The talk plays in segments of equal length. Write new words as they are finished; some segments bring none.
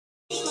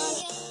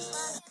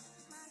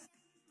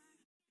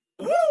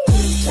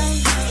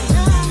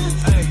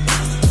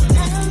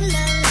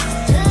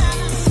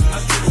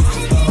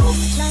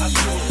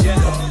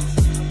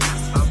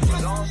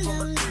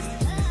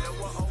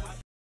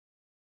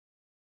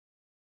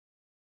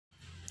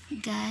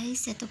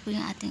Guys, ito po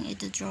yung ating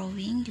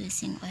ito-drawing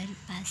using oil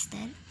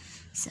pastel.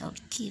 So,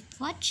 keep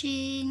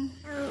watching!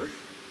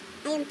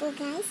 Ayan po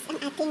guys, ang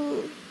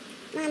ating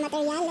mga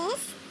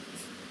materyales.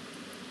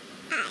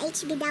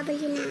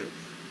 HBW na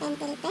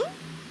pentel pen,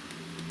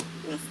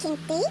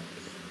 masking tape,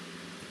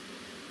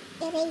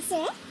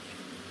 eraser,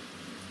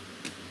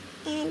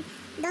 and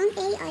Don't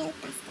A oil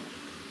pastel.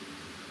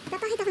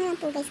 Papakita ko na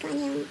lang po guys kung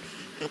ano yung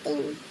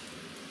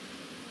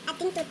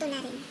ating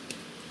tutularin.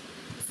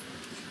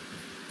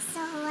 So,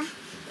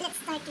 let's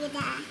start with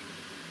the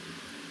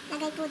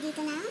lagay po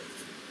dito na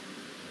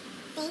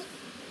tape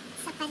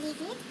sa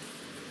paligid.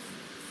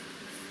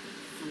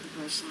 Ito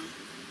po siya.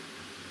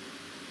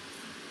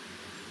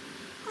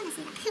 Oh,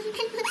 nasira.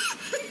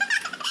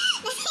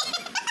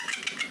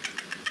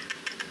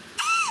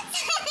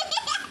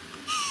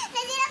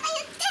 Nasira pa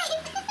yung tape.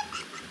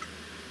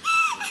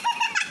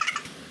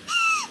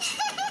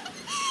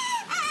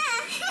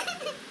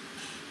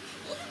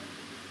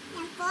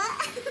 Yan po.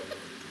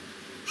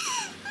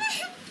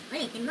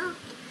 Ulitin mo.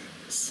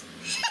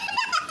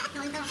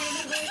 Tawag-tawag ka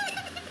na din.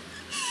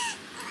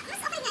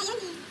 Mas okay nga yan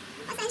eh.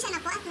 Pasensya na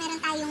po at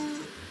meron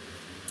tayong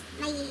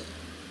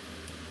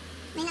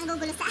may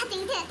nanggugulo sa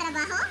ating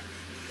trabaho.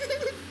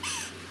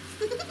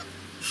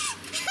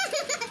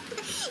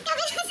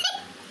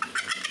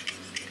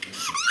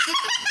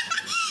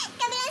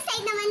 Kabilang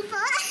side naman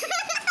po.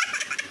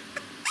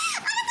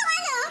 Ano to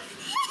ano?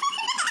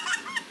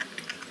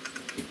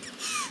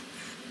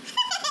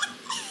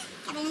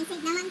 Kabilang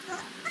side naman po.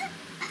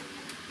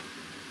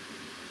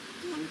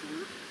 Ayan po.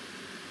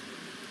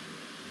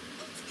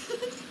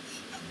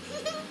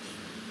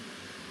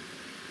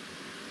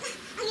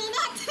 Ang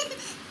init!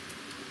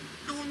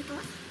 Ayan po.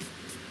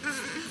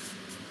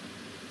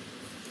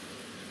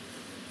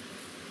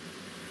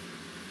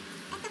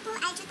 Ito po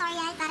ay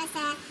tutorial para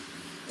sa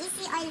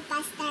easy oil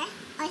pastel.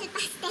 Oil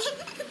pastel?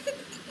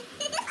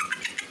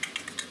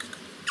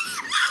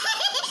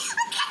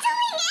 Huwag ka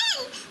tumingin!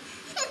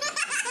 Huwag ka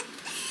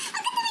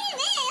tumingin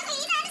eh! Okay,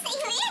 inaano sa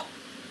iyo eh!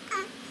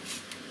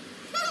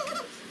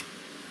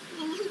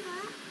 Ganyan po.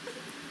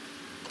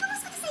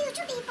 Ipapost ko to sa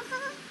YouTube eh. Baka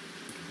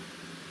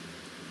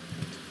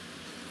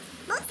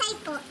both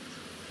side po.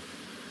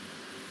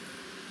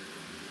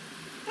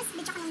 Tapos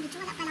video ko ng video.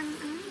 Wala pa lang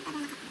hindi pa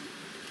na nakaplay.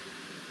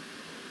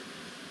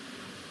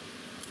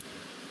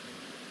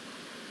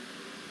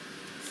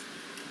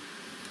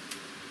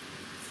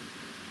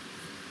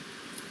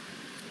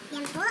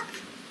 Yan po.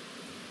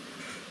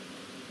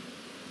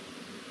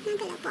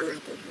 Nagalaw po ang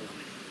ating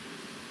camera.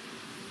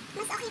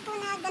 Mas okay po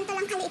na ganito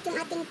lang kaliit yung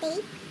ating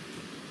tape.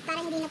 Para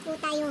hindi na po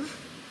tayo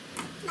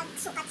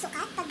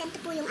magsukat-sukat pag ganito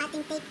po yung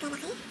ating tape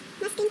kalaki.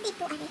 Masking tape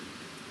po ari.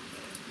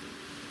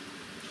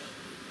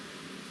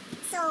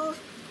 So,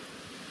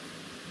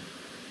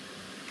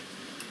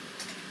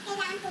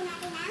 kailangan po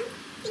natin ng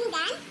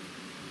pinggan.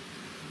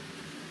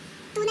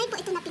 Tunay po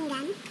ito na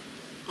pinggan.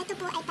 Ito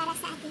po ay para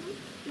sa ating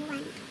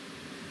buwan.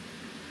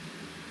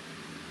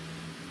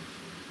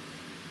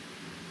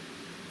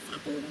 Sa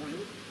ating buwan.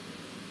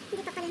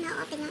 Hindi pa pala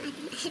na-open ng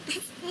ating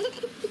pastel.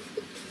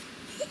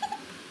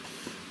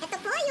 Ito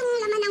po yung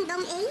laman ng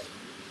Dong A.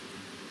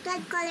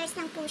 12 colors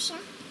lang po siya.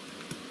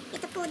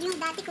 Ito po yung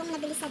dati kong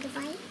nabili sa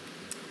Dubai.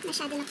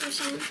 Masyado na po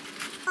siyang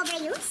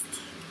overused.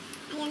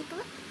 Ayan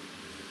po.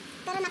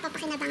 Pero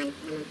napapakinabangan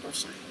naman po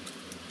siya.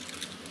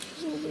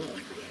 Hinihinay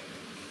ako.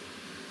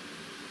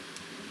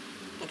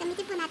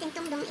 Gagamitin po natin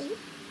tong Dong A.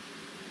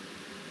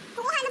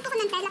 Kukuha na po ko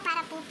ng tela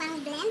para po pang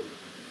blend.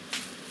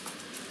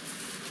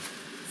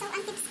 So,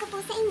 ang tips ko po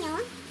sa inyo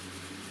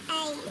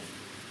ay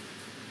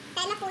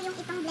tela po yung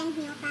ipang blend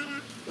nyo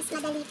para mas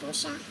madali po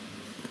siya.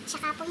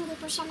 Tsaka po hindi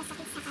po siya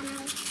masakit sa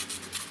kamay.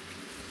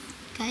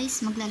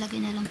 Guys,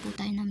 maglalagay na lang po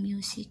tayo ng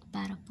music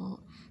para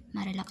po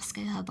ma-relax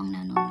kayo habang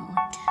nanonood.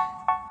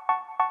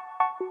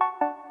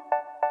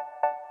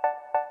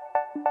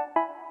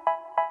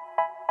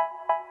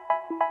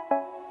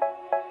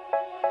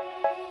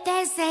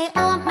 They say,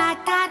 oh my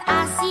God,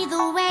 I see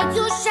the way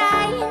you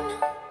shine.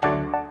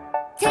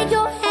 Take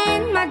your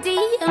hand, my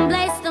dear, and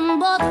place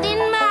them both in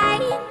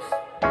mine.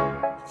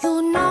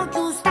 You know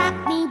you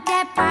stopped me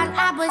dead while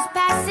I was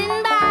passing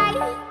by.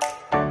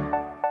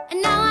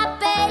 And now I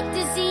beg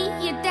to see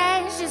you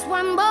dance just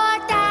one more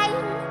time.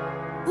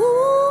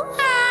 Ooh,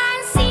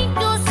 I see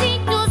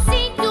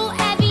you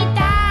every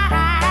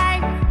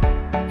time.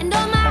 And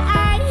oh my,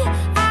 I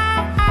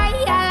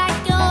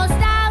like your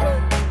style.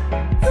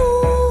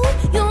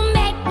 You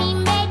make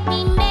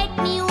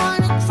me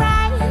wanna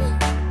try.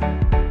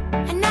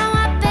 And now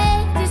I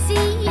beg to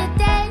see you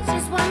dance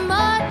just one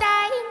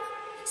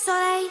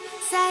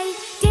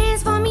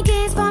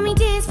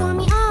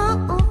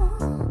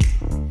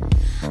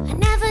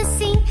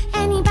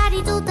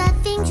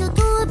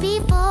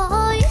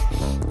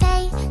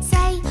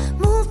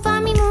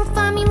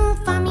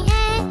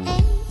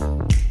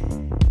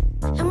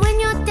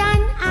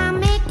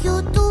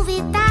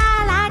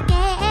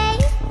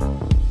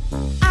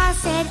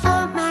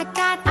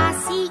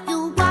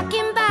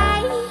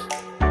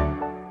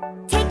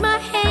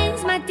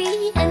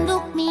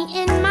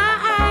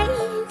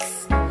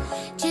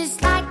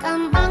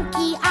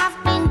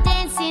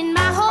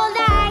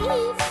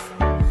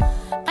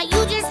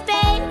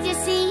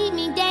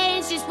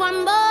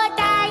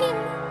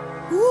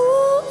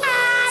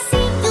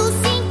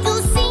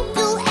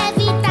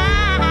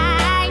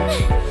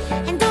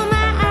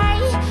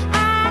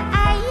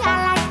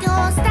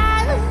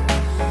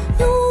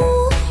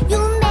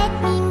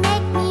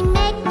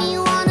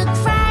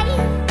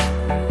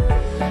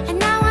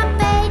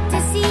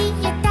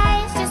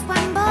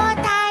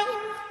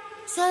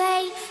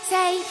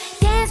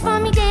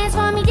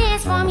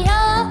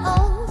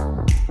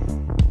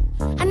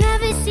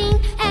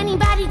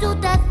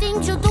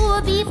think you'll do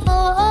it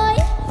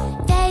before